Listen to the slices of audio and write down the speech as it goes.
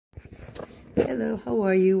Hello, how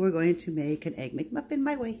are you? We're going to make an Egg McMuffin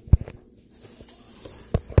my way.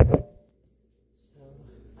 So,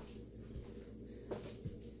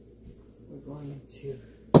 we're going to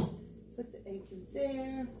put the eggs in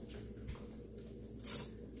there.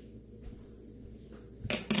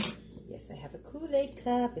 Yes, I have a Kool-Aid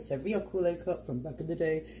cup. It's a real Kool-Aid cup from back in the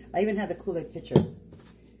day. I even have the Kool-Aid pitcher.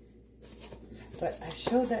 But I've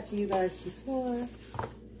showed that to you guys before.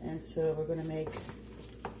 And so we're going to make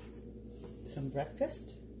some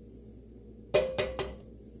breakfast.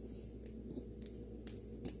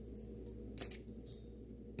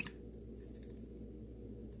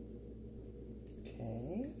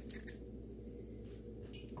 Okay.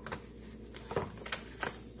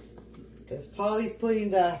 Because Polly's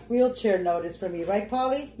putting the wheelchair notice for me. Right,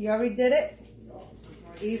 Polly? You already did it? No.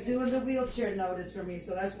 He's doing the wheelchair notice for me,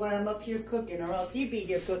 so that's why I'm up here cooking, or else he'd be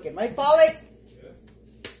here cooking. Right, Polly?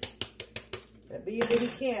 But being that he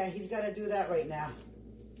can't, he's got to do that right now.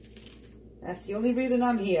 That's the only reason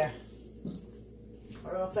I'm here.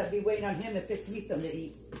 Or else I'd be waiting on him to fix me something to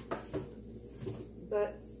eat.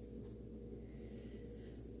 But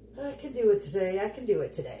I can do it today. I can do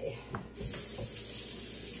it today.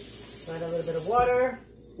 Add a little bit of water.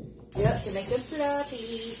 Yep, to make them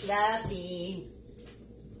fluffy, fluffy.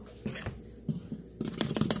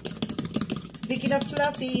 Speaking of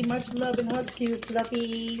fluffy, much love and hugs to you,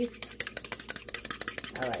 Fluffy.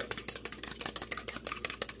 Alright.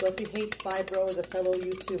 Fluffy Hates Fibro is a fellow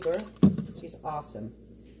YouTuber. She's awesome.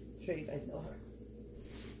 I'm sure you guys know her.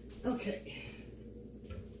 Okay.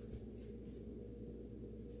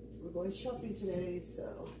 We're going shopping today,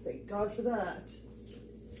 so thank God for that.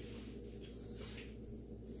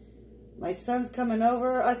 My son's coming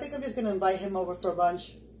over. I think I'm just going to invite him over for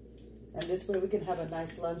lunch. And this way we can have a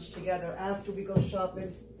nice lunch together after we go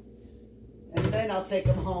shopping. And then I'll take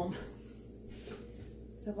him home.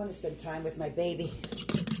 I want to spend time with my baby.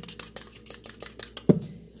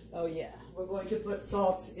 Oh yeah, we're going to put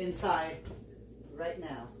salt inside right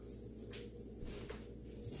now.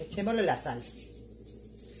 Echémosle la sal.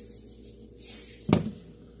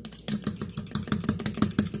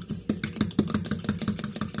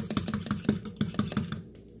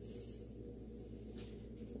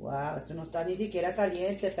 Wow, esto no está ni siquiera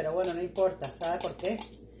caliente, pero bueno, no importa. ¿Sabe por qué?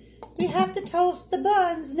 We have to toast the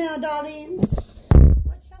buns now, darlings.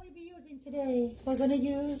 Today we're going to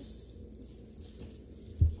use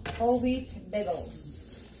whole wheat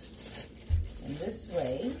bagels. And this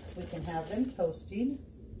way we can have them toasting.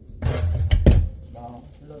 Wow,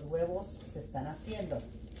 los huevos se están haciendo.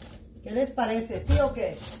 ¿Qué les parece? ¿Sí o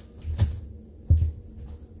qué?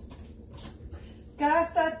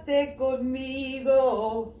 Cásate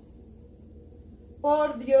conmigo,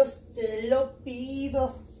 por Dios te lo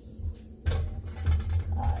pido.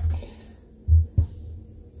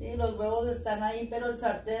 Sí, los huevos están ahí, pero el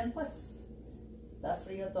sartén, pues, está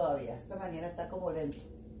frío todavía. Esta mañana está como lento.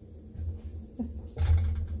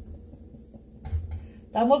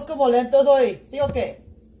 Estamos como lentos hoy, ¿sí o qué?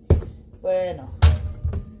 Bueno.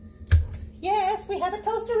 Yes, we have a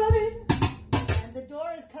toaster oven. And the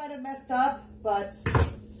door is kind of messed up, but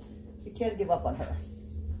we can't give up on her.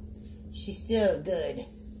 She's still good.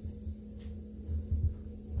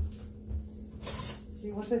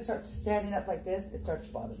 See, once I start standing up like this, it starts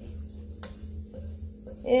to bother me.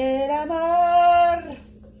 El amor.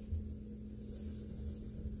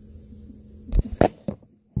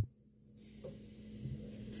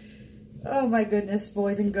 Oh my goodness,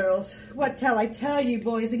 boys and girls. What shall I tell you,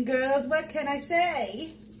 boys and girls? What can I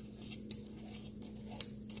say?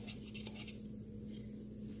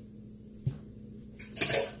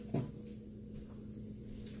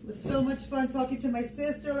 It was so much fun talking to my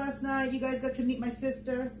sister last night. You guys got to meet my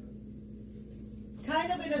sister.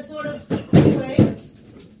 Kind of in a sort of way.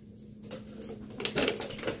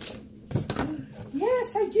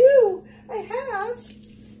 Yes, I do. I have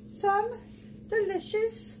some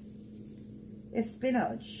delicious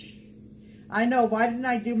spinach. I know. Why didn't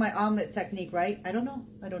I do my omelet technique, right? I don't know.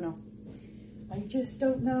 I don't know. I just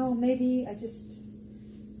don't know. Maybe I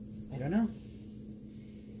don't know.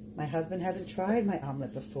 My husband hasn't tried my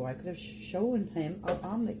omelet before. I could have shown him our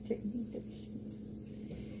omelet technique. This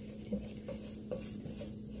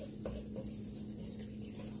could be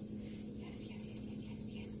beautiful. Yes, yes, yes, yes,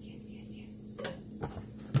 yes, yes, yes, yes, yes.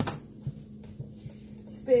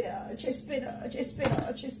 Spinach, spinach,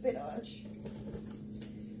 spinach, spinach.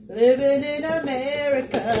 Living in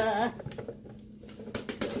America.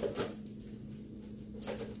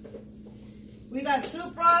 We got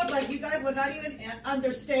soup broth like you guys would not even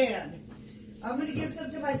understand. I'm going to give some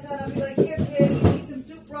to my son. I'll be like, here, kid, you need some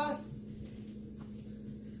soup broth?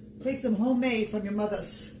 Take some homemade from your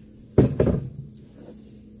mother's.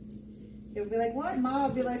 He'll be like, what, Ma?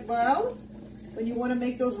 I'll be like, well, when you want to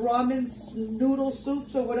make those ramen noodle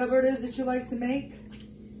soups or whatever it is that you like to make,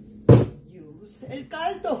 use el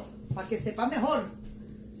caldo para que sepa mejor.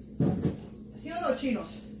 ¿Sí o no,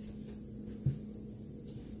 chinos?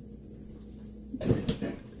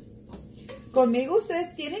 Conmigo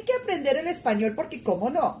ustedes tienen que aprender el español porque cómo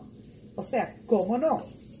no. O sea, cómo no.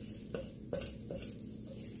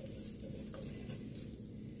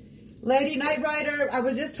 Lady Night Rider, I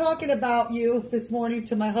was just talking about you this morning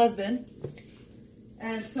to my husband.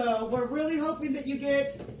 And so we're really hoping that you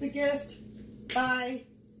get the gift by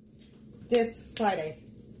this Friday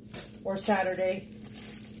or Saturday.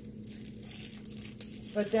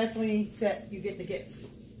 But definitely that you get the gift.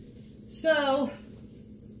 So,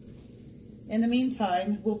 in the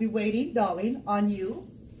meantime, we'll be waiting, darling, on you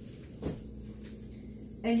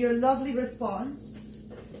and your lovely response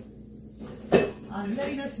on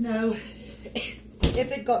letting us know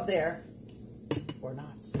if it got there or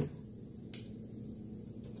not.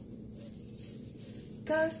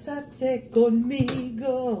 Cásate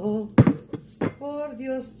conmigo, por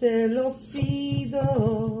Dios te lo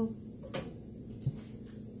pido.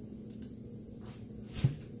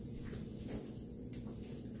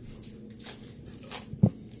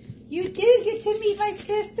 You did get to meet my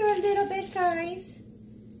sister a little bit, guys.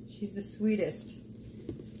 She's the sweetest.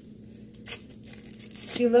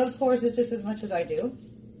 She loves horses just as much as I do.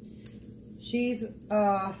 She's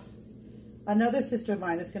another sister of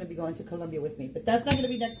mine that's going to be going to Colombia with me. But that's not going to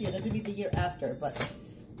be next year. That's going to be the year after. But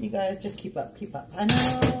you guys just keep up, keep up. I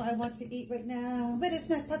know I want to eat right now, but it's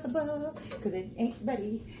not possible because it ain't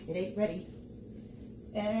ready. It ain't ready.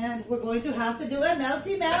 And we're going to have to do a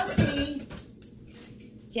melty.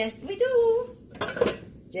 Yes, we do.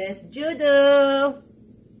 Yes, you do.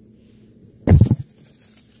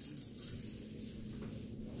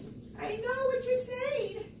 I know what you're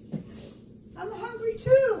saying. I'm hungry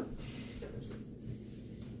too.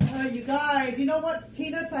 Oh, you guys, you know what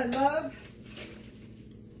peanuts I love?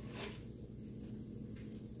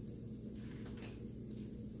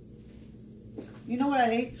 You know what I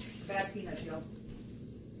hate? Bad peanuts, yo.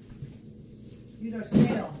 These are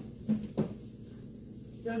stale.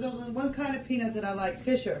 There's only one kind of peanut that I like,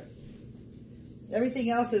 Fisher.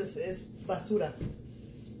 Everything else is basura.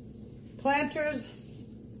 Planters,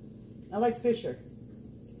 I like Fisher.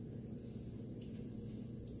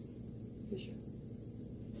 Fisher.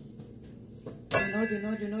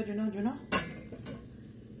 You know.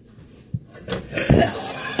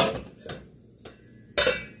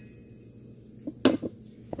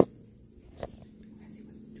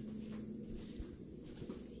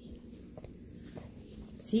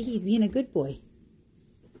 See, he's being a good boy.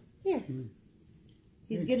 Here.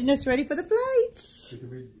 He's getting us ready for the flights.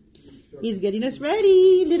 He's getting us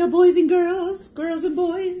ready, little boys and girls, girls and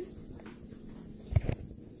boys.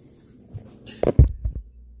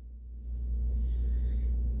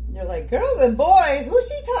 They're like, girls and boys? Who's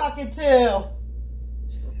she talking to?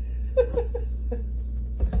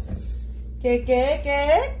 ¿Qué?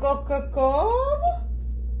 ¿Cómo?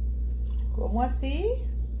 ¿Cómo así?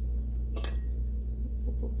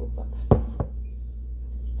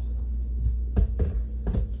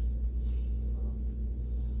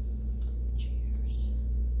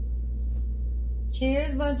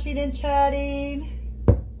 Cheers, munching and chatting.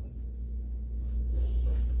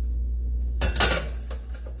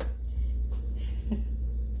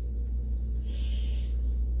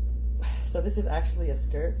 So this is actually a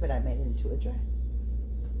skirt, but I made it into a dress.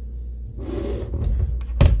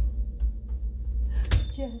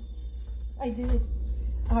 Yes, I did.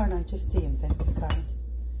 Aren't I just damn kind?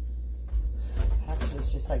 Actually,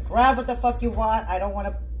 it's just like, grab what the fuck you want. I don't want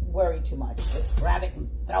to worry too much. Just grab it and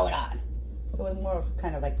throw it on. So it was more of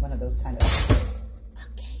kind of like one of those kind of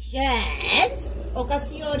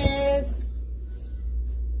ocasiones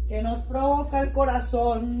que nos provoca el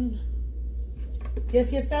corazón. Que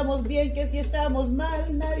si estamos bien, que si estamos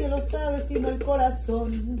mal, nadie lo sabe sino el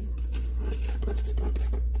corazón.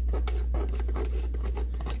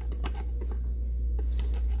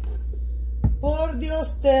 Por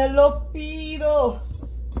Dios te lo pido,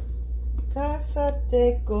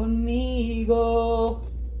 cásate conmigo.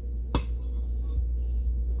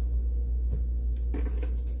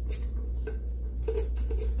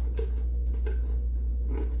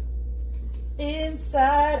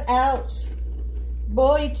 Inside out,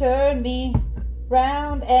 boy, turn me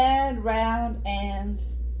round and round and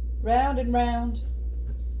round and round.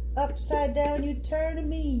 Upside down, you turn to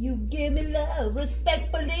me, you give me love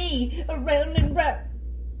respectfully, around and round.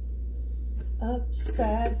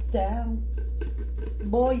 Upside down,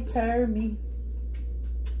 boy, turn me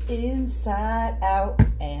inside out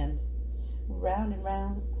and round and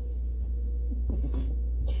round.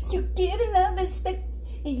 You get a love respect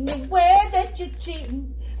anywhere that you're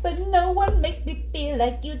cheating, but no one makes me feel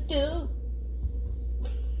like you do.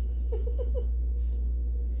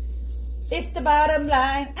 It's the bottom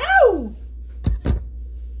line. Ow!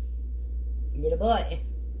 Little boy.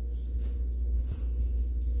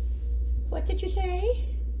 What did you say?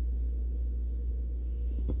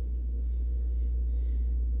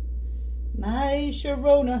 My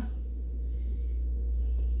Sharona.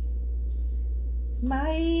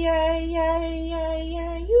 My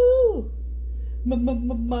you.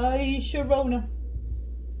 My Sharona.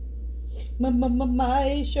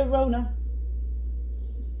 My Sharona.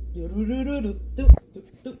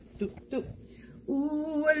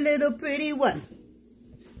 Ooh, a little pretty one.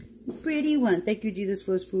 Pretty one. Thank you, Jesus,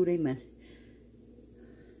 for his food. Amen.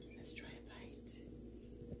 Let's try a bite.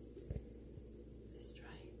 Let's try.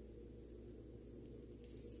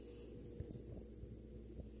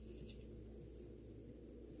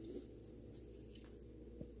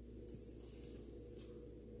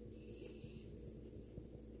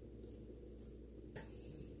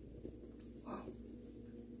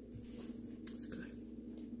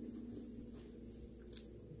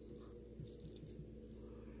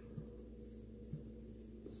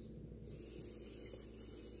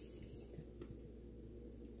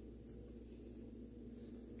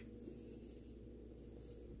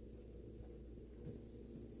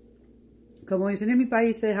 Como dicen en mi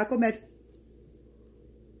país, se deja comer.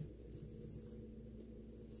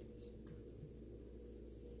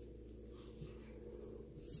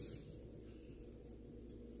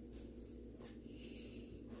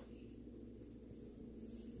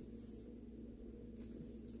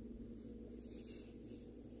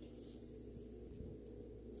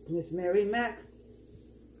 Miss Mary Mac.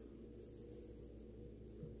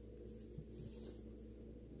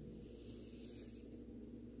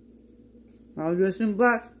 All dressed in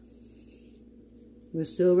black with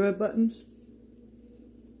silver buttons.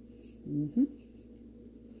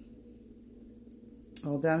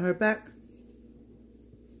 All down her back.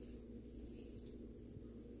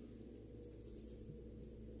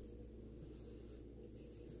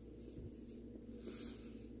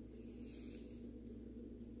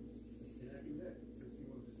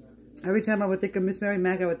 Every time I would think of Miss Mary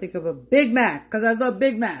Mac, I would think of a Big Mac, because I love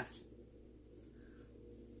Big Macs.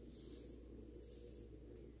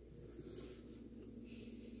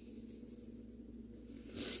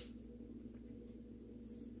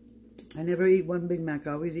 I never eat one Big Mac.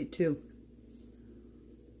 I always eat two.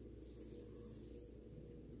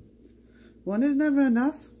 One is never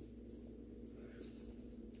enough.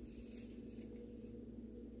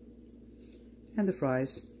 And the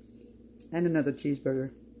fries. And another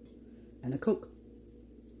cheeseburger. And a Coke.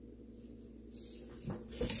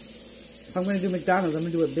 If I'm going to do McDonald's, I'm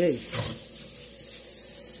going to do it big.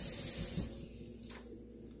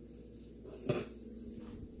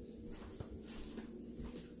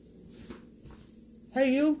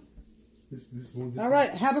 Hey, you. All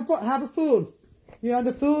right, have a food. You're on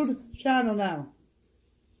the food channel now.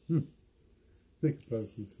 Think about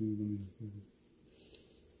some food.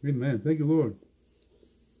 Amen. Thank you, Lord.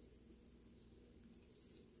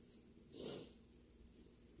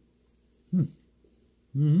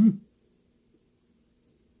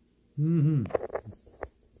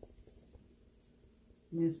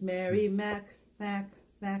 Miss Mary Mac,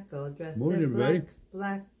 all dressed Morning, in everybody.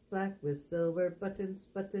 black with silver buttons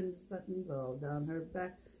all down her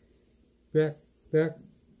back. Back.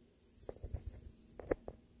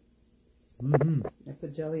 I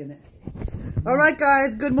put jelly in it. All right,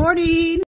 guys. Good morning.